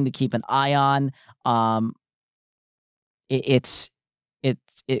that's something to keep an eye on. It's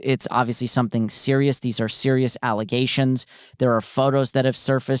obviously something serious. These are serious allegations. There are photos that have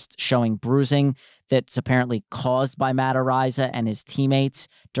surfaced showing bruising that's apparently caused by Matt Araiza and his teammates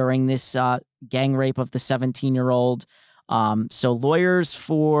during this gang rape of the 17-year-old. So lawyers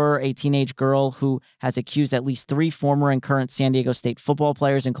for a teenage girl who has accused at least 3 former and current San Diego State football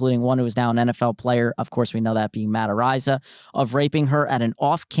players, including one who is now an NFL player, of course we know that being Matt Araiza, of raping her at an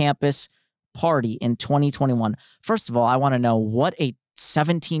off-campus party in 2021. First of all, I want to know what a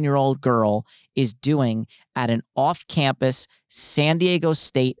 17-year-old girl is doing at an off-campus San Diego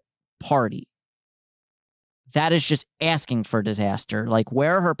State party. That is just asking for disaster. Like,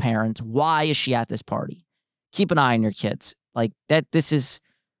 where are her parents? Why is she at this party? Keep an eye on your kids. Like that. This is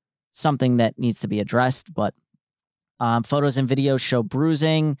something that needs to be addressed, but photos and videos show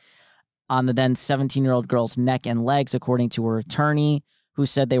bruising on the then 17-year-old girl's neck and legs, according to her attorney, who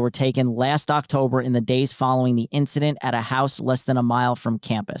said they were taken last October in the days following the incident at a house less than a mile from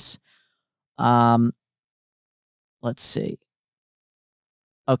campus. Let's see.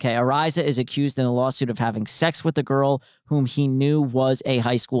 Okay, Araiza is accused in a lawsuit of having sex with the girl whom he knew was a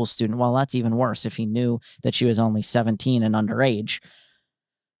high school student. Well, that's even worse if he knew that she was only 17 and underage.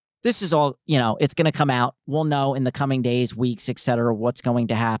 This is all, it's going to come out. We'll know in the coming days, weeks, etc., what's going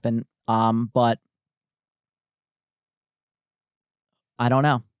to happen. But I don't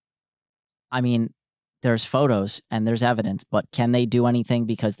know. I mean, there's photos and there's evidence, but can they do anything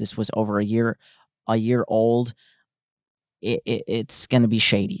because this was over a year old? It's going to be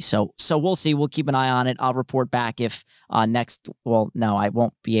shady. So we'll see. We'll keep an eye on it. I'll report back if I won't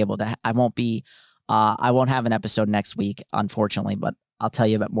have an episode next week, unfortunately, but I'll tell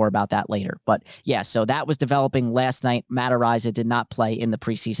you more about that later. But yeah, so that was developing last night. Matt Araiza did not play in the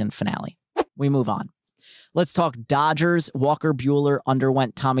preseason finale. We move on. Let's talk Dodgers. Walker Buehler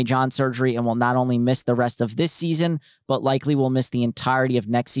underwent Tommy John surgery and will not only miss the rest of this season, but likely will miss the entirety of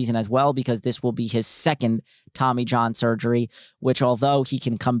next season as well, because this will be his second Tommy John surgery, which, although he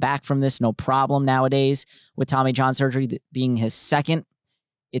can come back from this no problem nowadays, with Tommy John surgery being his second,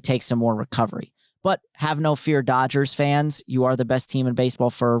 it takes some more recovery. But have no fear, Dodgers fans. You are the best team in baseball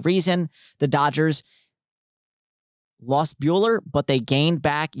for a reason. The Dodgers lost Buehler, but they gained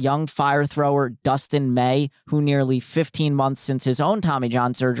back young fire thrower Dustin May, who nearly 15 months since his own Tommy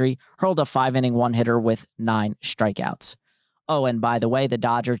John surgery hurled a 5-inning one-hitter with 9 strikeouts. Oh, and by the way, the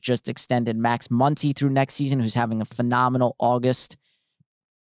Dodgers just extended Max Muncy through next season, who's having a phenomenal August.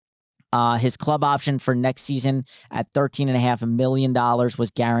 His club option for next season at $13.5 million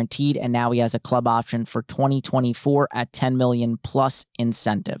was guaranteed, and now he has a club option for 2024 at $10 million plus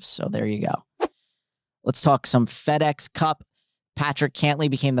incentives. So there you go. Let's talk some FedEx Cup. Patrick Cantlay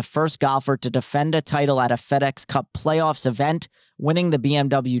became the first golfer to defend a title at a FedEx Cup playoffs event, winning the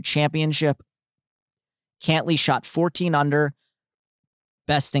BMW Championship. Cantlay shot 14 under,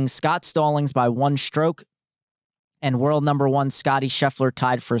 besting Scott Stallings by 1 stroke, and world number 1 Scottie Scheffler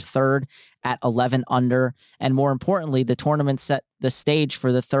tied for third at 11 under. And more importantly, the tournament set the stage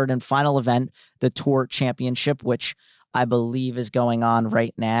for the third and final event, the Tour Championship, which I believe is going on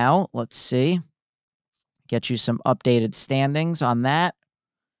right now. Let's see. Get you some updated standings on that.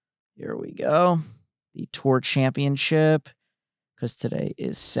 Here we go. The Tour Championship, because today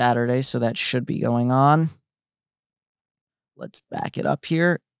is Saturday, so that should be going on. Let's back it up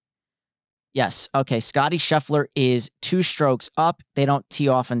here. Yes, okay, Scottie Scheffler is 2 strokes up. They don't tee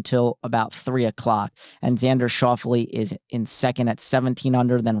off until about 3 o'clock. And Xander Schauffele is in second at 17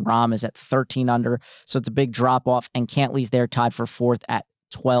 under. Then Rahm is at 13 under. So it's a big drop off. And Cantlay's there tied for 4th at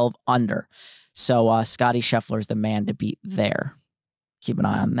 12 under. So Scottie Scheffler is the man to beat there. Keep an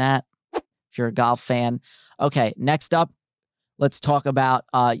eye on that if you're a golf fan. Okay, next up, let's talk about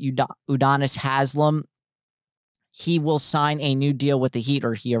Udonis Haslem. He will sign a new deal with the Heat,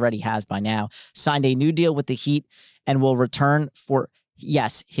 or he already has by now, signed a new deal with the Heat and will return for,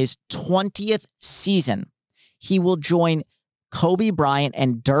 yes, his 20th season. He will join Kobe Bryant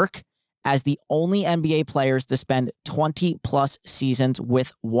and Dirk as the only NBA players to spend 20-plus seasons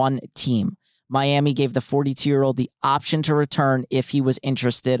with one team. Miami gave the 42-year-old the option to return if he was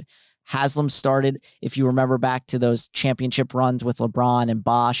interested. Haslem started, if you remember back to those championship runs with LeBron and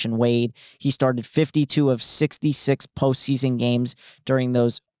Bosh and Wade, he started 52 of 66 postseason games during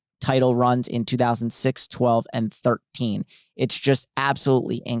those title runs in 2006, 12, and 13. It's just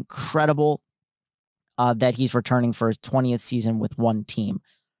absolutely incredible that he's returning for his 20th season with one team.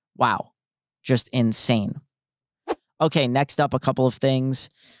 Wow. Just insane. Okay, next up, a couple of things.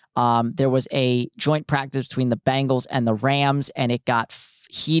 There was a joint practice between the Bengals and the Rams, and it got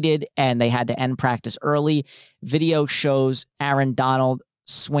heated, and they had to end practice early. Video shows Aaron Donald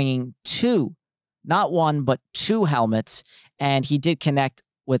swinging 2, not 1, but 2 helmets, and he did connect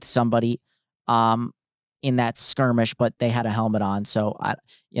with somebody in that skirmish, but they had a helmet on. So,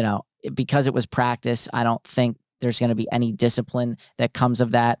 because it was practice, I don't think there's going to be any discipline that comes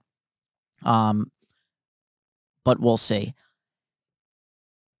of that. But we'll see.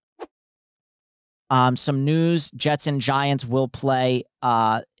 Some news, Jets and Giants will play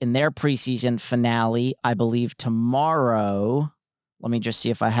in their preseason finale, I believe, tomorrow. Let me just see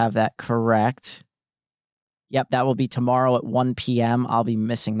if I have that correct. Yep, that will be tomorrow at 1 p.m. I'll be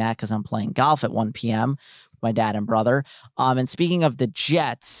missing that because I'm playing golf at 1 p.m. with my dad and brother. And speaking of the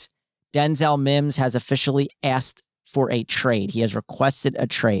Jets, Denzel Mims has officially asked for a trade. He has requested a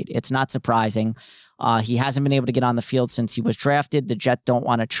trade. It's not surprising. He hasn't been able to get on the field since he was drafted. The Jets don't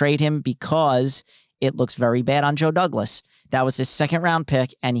want to trade him because it looks very bad on Joe Douglas. That was his 2nd-round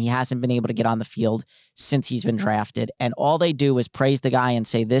pick, and he hasn't been able to get on the field since he's been drafted. And all they do is praise the guy and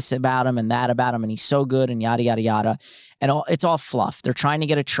say this about him and that about him, and he's so good and yada, yada, yada. And it's all fluff. They're trying to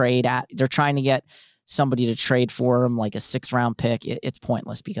get a trade. They're trying to get somebody to trade for him, like a 6th-round pick. It's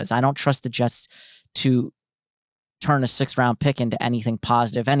pointless because I don't trust the Jets to turn a 6th-round pick into anything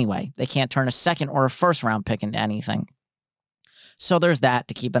positive anyway. They can't turn a 2nd or a 1st-round pick into anything. So there's that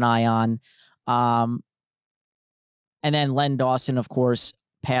to keep an eye on. And then Len Dawson, of course,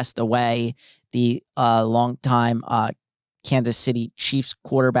 passed away, the longtime Kansas City Chiefs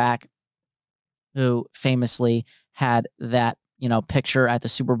quarterback who famously had that, picture at the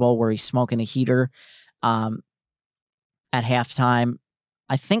Super Bowl where he's smoking a heater at halftime.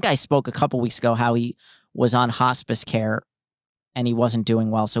 I think I spoke a couple weeks ago how he was on hospice care and he wasn't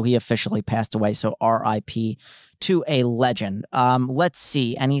doing well, so he officially passed away. So RIP to a legend. Let's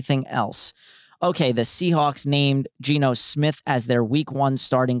see, anything else? Okay, the Seahawks named Geno Smith as their Week 1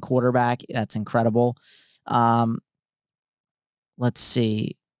 starting quarterback. That's incredible. Let's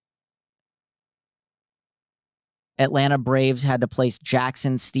see. Atlanta Braves had to place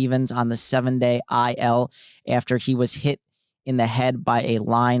Jackson Stevens on the 7-day IL after he was hit in the head by a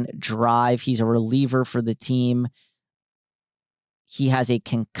line drive. He's a reliever for the team. He has a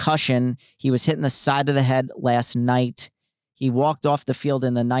concussion. He was hit in the side of the head last night. He walked off the field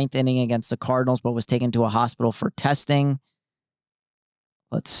in the 9th inning against the Cardinals, but was taken to a hospital for testing.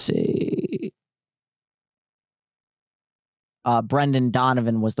 Let's see. Brendan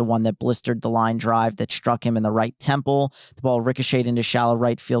Donovan was the one that blistered the line drive that struck him in the right temple. The ball ricocheted into shallow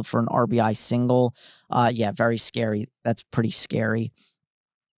right field for an RBI single. Yeah, very scary. That's pretty scary.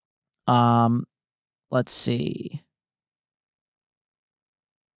 Let's see.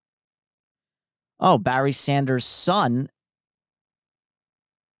 Oh, Barry Sanders' son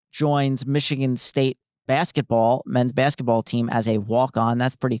joins Michigan State men's basketball team as a walk-on.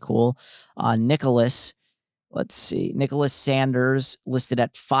 That's pretty cool. Nicholas Sanders, listed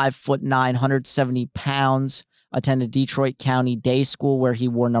at 5'9", 170 pounds, attended Detroit County Day School where he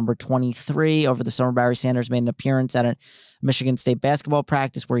wore number 23. Over the summer, Barry Sanders made an appearance at a Michigan State basketball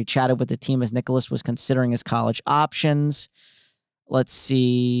practice where he chatted with the team as Nicholas was considering his college options. Let's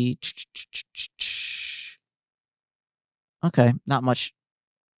see. Okay, not much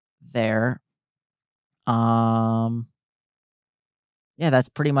there. Yeah, that's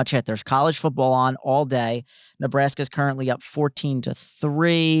pretty much it. There's college football on all day. Nebraska's currently up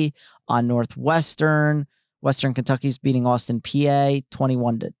 14-3 on Northwestern. Western Kentucky's beating Austin, PA,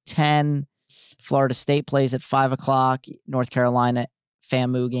 21-10. Florida State plays at 5 o'clock. North Carolina,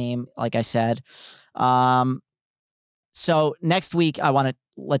 FAMU game, like I said. So next week, I want to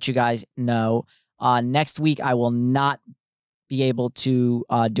let you guys know. Next week, I will not be able to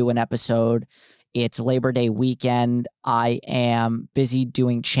do an episode. It's Labor Day weekend. I am busy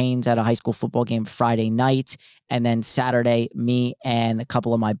doing chains at a high school football game Friday night. And then Saturday, me and a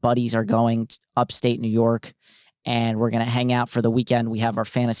couple of my buddies are going to upstate New York. And we're going to hang out for the weekend. We have our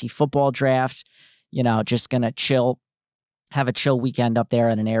fantasy football draft. Just going to chill, have a chill weekend up there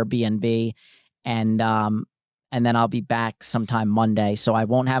at an Airbnb. And then I'll be back sometime Monday. So I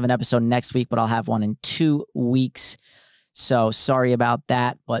won't have an episode next week, but I'll have one in 2 weeks. So sorry about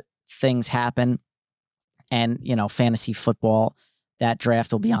that, but things happen. And, fantasy football, that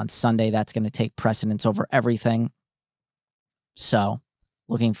draft will be on Sunday. That's going to take precedence over everything. So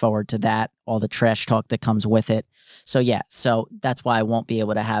looking forward to that, all the trash talk that comes with it. So yeah, so that's why I won't be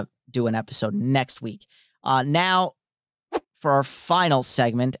able to do an episode next week. Now for our final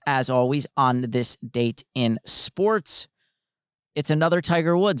segment, as always, on this date in sports, it's another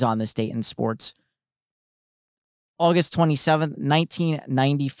Tiger Woods on this date in sports. August 27th,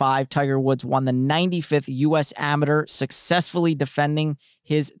 1995, Tiger Woods won the 95th U.S. Amateur, successfully defending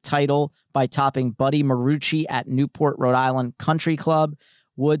his title by topping Buddy Marucci at Newport, Rhode Island Country Club.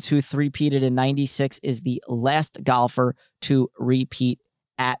 Woods, who three-peated in 96, is the last golfer to repeat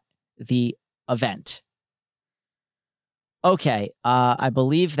at the event. Okay, I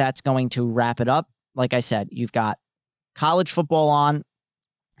believe that's going to wrap it up. Like I said, you've got college football on.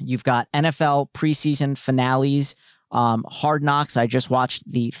 You've got NFL preseason finales. Hard Knocks, I just watched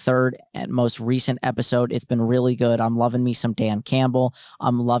the 3rd and most recent episode. It's been really good. I'm loving me some Dan Campbell.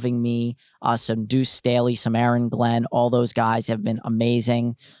 I'm loving me some Deuce Staley, some Aaron Glenn. All those guys have been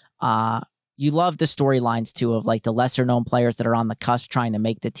amazing. You love the storylines, too, of like the lesser-known players that are on the cusp trying to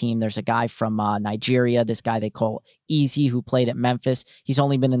make the team. There's a guy from Nigeria, this guy they call Easy, who played at Memphis. He's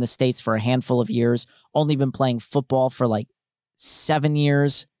only been in the States for a handful of years, only been playing football for like 7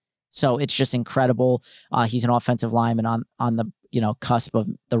 years. So it's just incredible. He's an offensive lineman on the cusp of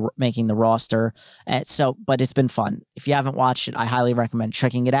making the roster. But it's been fun. If you haven't watched it, I highly recommend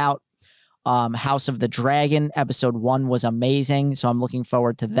checking it out. House of the Dragon episode 1 was amazing, so I'm looking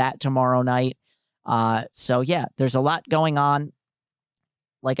forward to that tomorrow night. So yeah, there's a lot going on.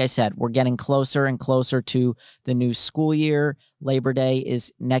 Like I said, we're getting closer and closer to the new school year. Labor Day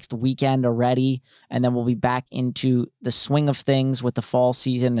is next weekend already, and then we'll be back into the swing of things with the fall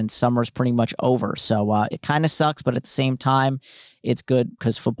season, and summer's pretty much over. So it kind of sucks, but at the same time, it's good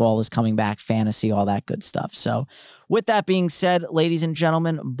because football is coming back, fantasy, all that good stuff. So with that being said, ladies and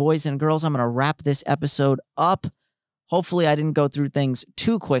gentlemen, boys and girls, I'm going to wrap this episode up. Hopefully I didn't go through things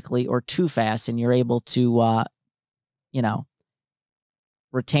too quickly or too fast, and you're able to,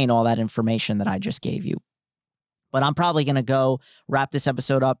 retain all that information that I just gave you. But I'm probably going to go wrap this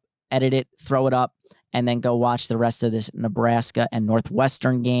episode up, edit it, throw it up, and then go watch the rest of this Nebraska and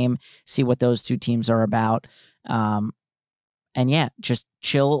Northwestern game, see what those two teams are about. And yeah, just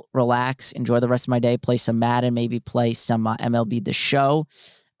chill, relax, enjoy the rest of my day, play some Madden, maybe play some MLB The Show.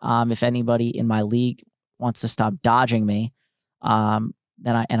 If anybody in my league wants to stop dodging me, then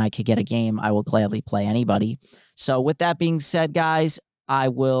I could get a game, I will gladly play anybody. So with that being said, guys, I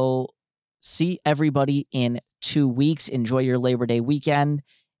will see everybody in 2 weeks. Enjoy your Labor Day weekend.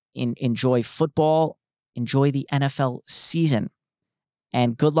 Enjoy football. Enjoy the NFL season.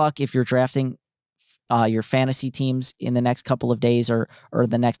 And good luck if you're drafting your fantasy teams in the next couple of days or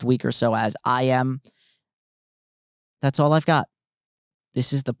the next week or so as I am. That's all I've got.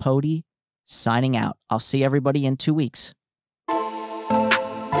 This is the Pody signing out. I'll see everybody in 2 weeks.